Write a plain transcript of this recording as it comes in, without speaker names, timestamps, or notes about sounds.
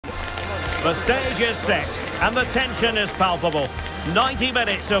The stage is set and the tension is palpable. 90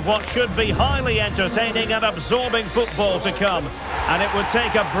 minutes of what should be highly entertaining and absorbing football to come. And it would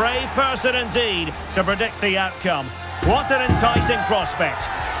take a brave person indeed to predict the outcome. What an enticing prospect.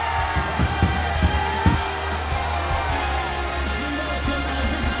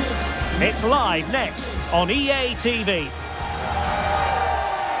 It's live next on EA TV.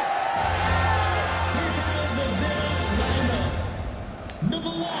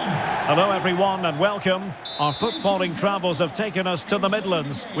 Hello everyone and welcome. Our footballing travels have taken us to the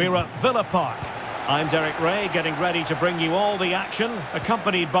Midlands. We're at Villa Park. I'm Derek Ray, getting ready to bring you all the action,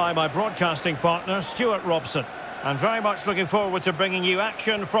 accompanied by my broadcasting partner, Stuart Robson. And very much looking forward to bringing you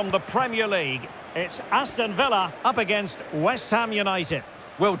action from the Premier League. It's Aston Villa up against West Ham United.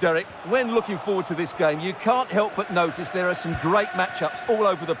 Well, Derek, when looking forward to this game, you can't help but notice there are some great matchups all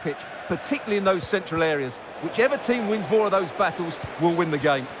over the pitch, particularly in those central areas. Whichever team wins more of those battles will win the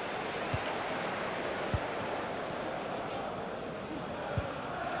game.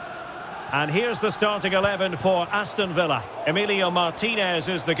 And here's the starting 11 for Aston Villa. Emilio Martinez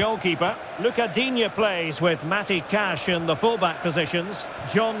is the goalkeeper. Luca Digne plays with Matty Cash in the fullback positions.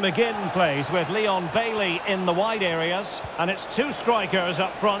 John McGinn plays with Leon Bailey in the wide areas. And it's two strikers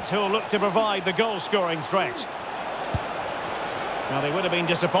up front who'll look to provide the goal-scoring threat. Now, they would have been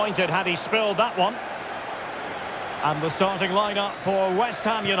disappointed had he spilled that one. And the starting lineup for West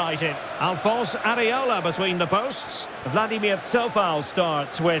Ham United. Alphonse Areola between the posts. Vladimir Tsofal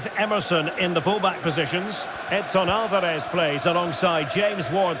starts with Emerson in the fullback positions. Edson Alvarez plays alongside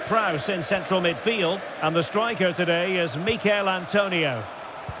James Ward-Prowse in central midfield. And the striker today is Mikel Antonio.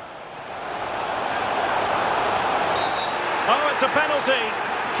 Oh, it's a penalty.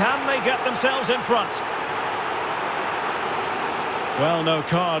 Can they get themselves in front? Well, no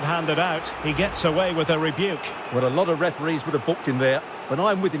card handed out. He gets away with a rebuke. Well, a lot of referees would have booked him there, but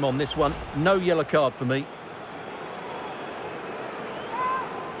I'm with him on this one. No yellow card for me.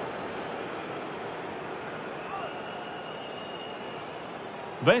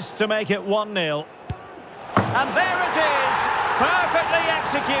 This to make it 1-0. And there it is! Perfectly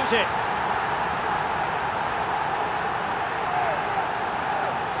executed.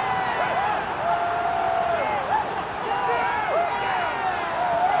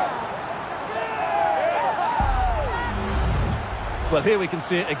 Well, here we can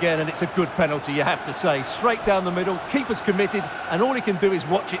see it again, and it's a good penalty, you have to say. Straight down the middle, keeper's committed, and all he can do is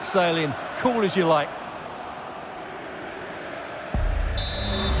watch it sail in. Cool as you like.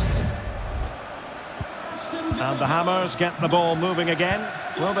 And the Hammers get the ball moving again.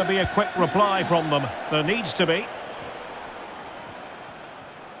 Will there be a quick reply from them? There needs to be.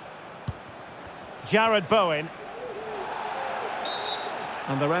 Jared Bowen.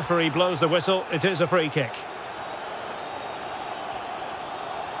 And the referee blows the whistle. It is a free kick.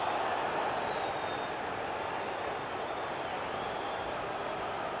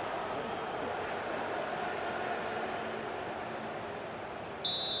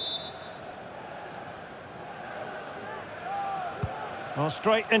 Well,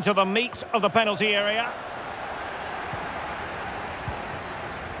 straight into the meat of the penalty area.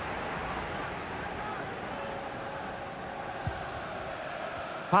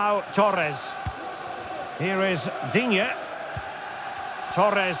 Pau Torres. Here is Digne.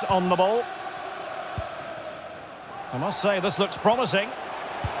 Torres on the ball. I must say, this looks promising.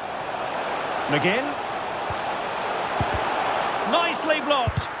 McGinn. Nicely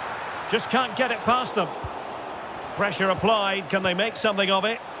blocked. Just can't get it past them. Pressure applied. Can they make something of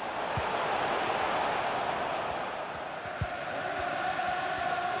it?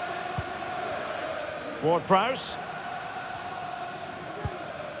 Ward-Prowse.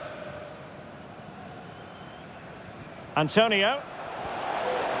 Antonio.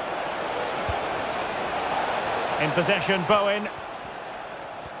 In possession, Bowen.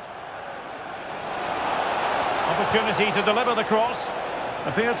 Opportunity to deliver the cross.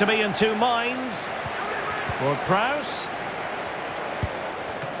 Appear to be in two minds. Ward-Prowse.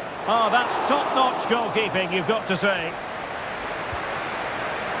 Oh, that's top-notch goalkeeping, you've got to say.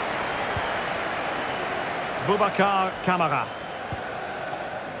 Boubacar Kamara.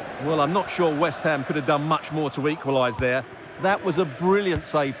 Well, I'm not sure West Ham could have done much more to equalise there. That was a brilliant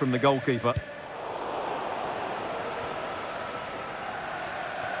save from the goalkeeper.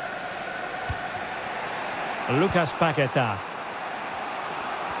 Lucas Paqueta.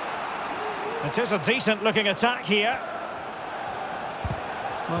 It is a decent-looking attack here.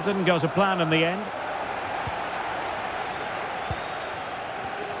 Well, didn't go to plan in the end.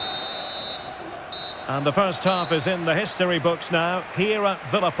 And the first half is in the history books now, here at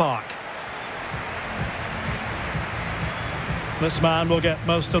Villa Park. This man will get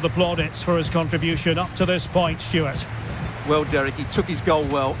most of the plaudits for his contribution up to this point, Stuart. Well, Derek, he took his goal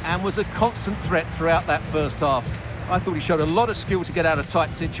well and was a constant threat throughout that first half. I thought he showed a lot of skill to get out of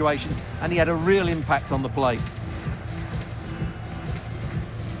tight situations, and he had a real impact on the play.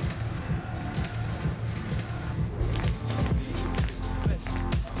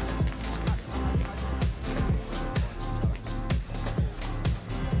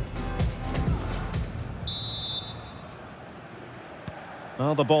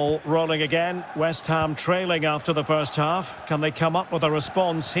 Well, the ball rolling again. West Ham trailing after the first half. Can they come up with a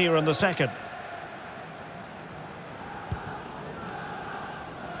response here in the second?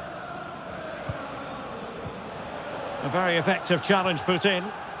 A very effective challenge put in.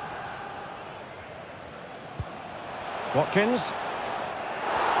 Watkins.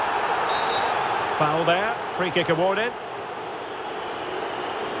 Foul there. Free kick awarded.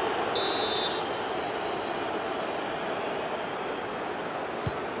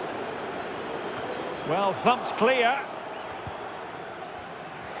 Well, thumped clear.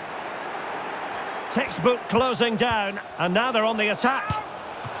 Textbook closing down, and now they're on the attack.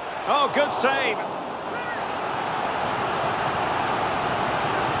 Oh, good save.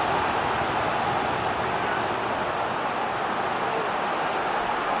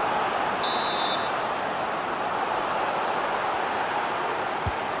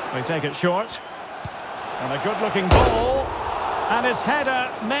 They take it short. And a good-looking ball. And his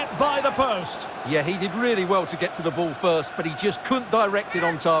header met by the post. Yeah, he did really well to get to the ball first, but he just couldn't direct it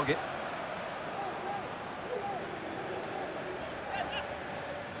on target.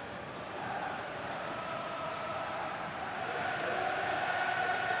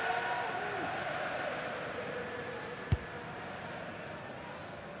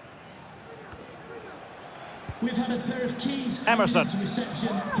 We've had a pair of keys. Emerson. To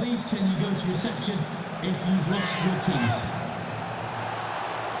reception. Please, can you go to reception if you've lost your keys?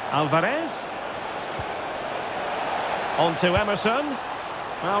 Alvarez. On to Emerson.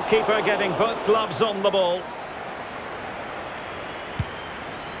 Well, keeper getting both gloves on the ball.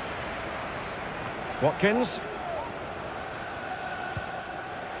 Watkins.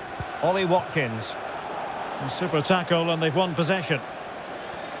 Ollie Watkins. A super tackle, and they've won possession.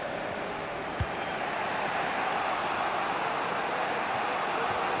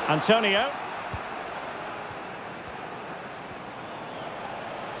 Antonio.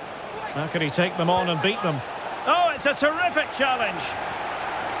 How can he take them on and beat them? Oh, it's a terrific challenge.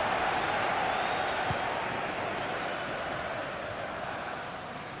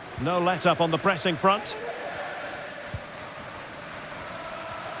 No let-up on the pressing front.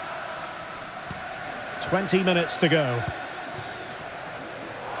 "20 minutes to go.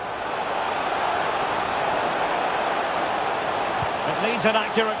 It needs an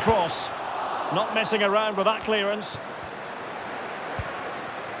accurate cross. Not messing around with that clearance.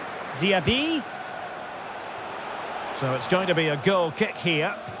 Diaby. So it's going to be a goal kick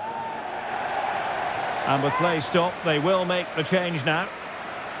here. And with play stopped, they will make the change now.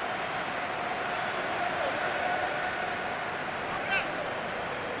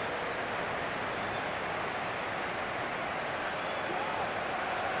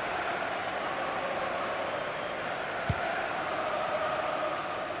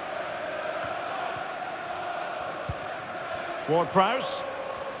 Ward-Prowse.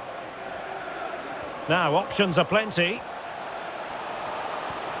 Now, options are plenty.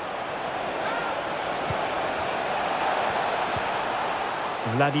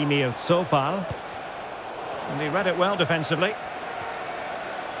 Vladimir Sofal. And he read it well defensively.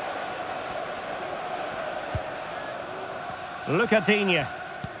 Look at Digne.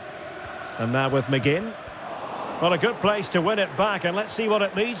 And now with McGinn. Well, a good place to win it back, and let's see what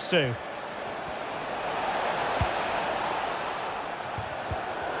it leads to.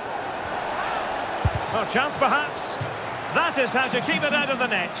 Oh, chance perhaps. That is how to keep it out of the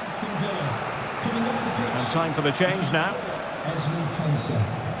net. And time for the change now.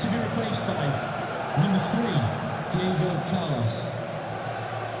 To be replaced by number 3, Diego Carlos.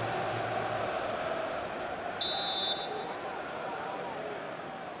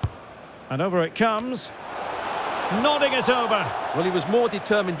 And over it comes. Nodding it over. Well, he was more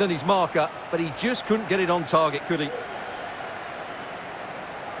determined than his marker, but he just couldn't get it on target, could he?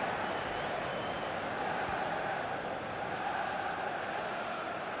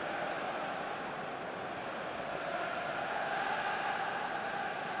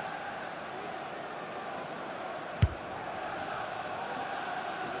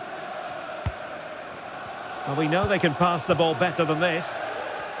 Well, we know they can pass the ball better than this.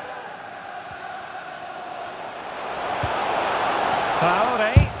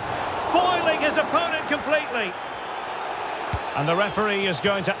 Claret, foiling his opponent completely. And the referee is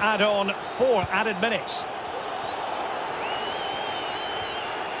going to add on 4 added minutes.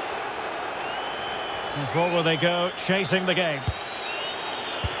 And forward they go, chasing the game.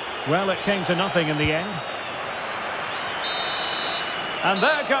 Well, it came to nothing in the end. And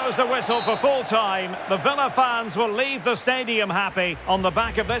there goes the whistle for full time. The Villa fans will leave the stadium happy on the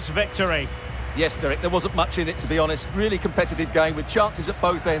back of this victory. Yes, Derek, there wasn't much in it, to be honest. Really competitive game with chances at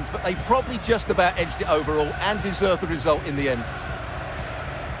both ends, but they probably just about edged it overall and deserved the result in the end.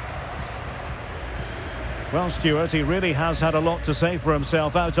 Well, Stuart, he really has had a lot to say for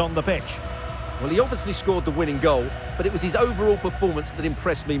himself out on the pitch. Well, he obviously scored the winning goal, but it was his overall performance that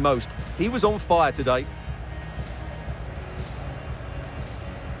impressed me most. He was on fire today,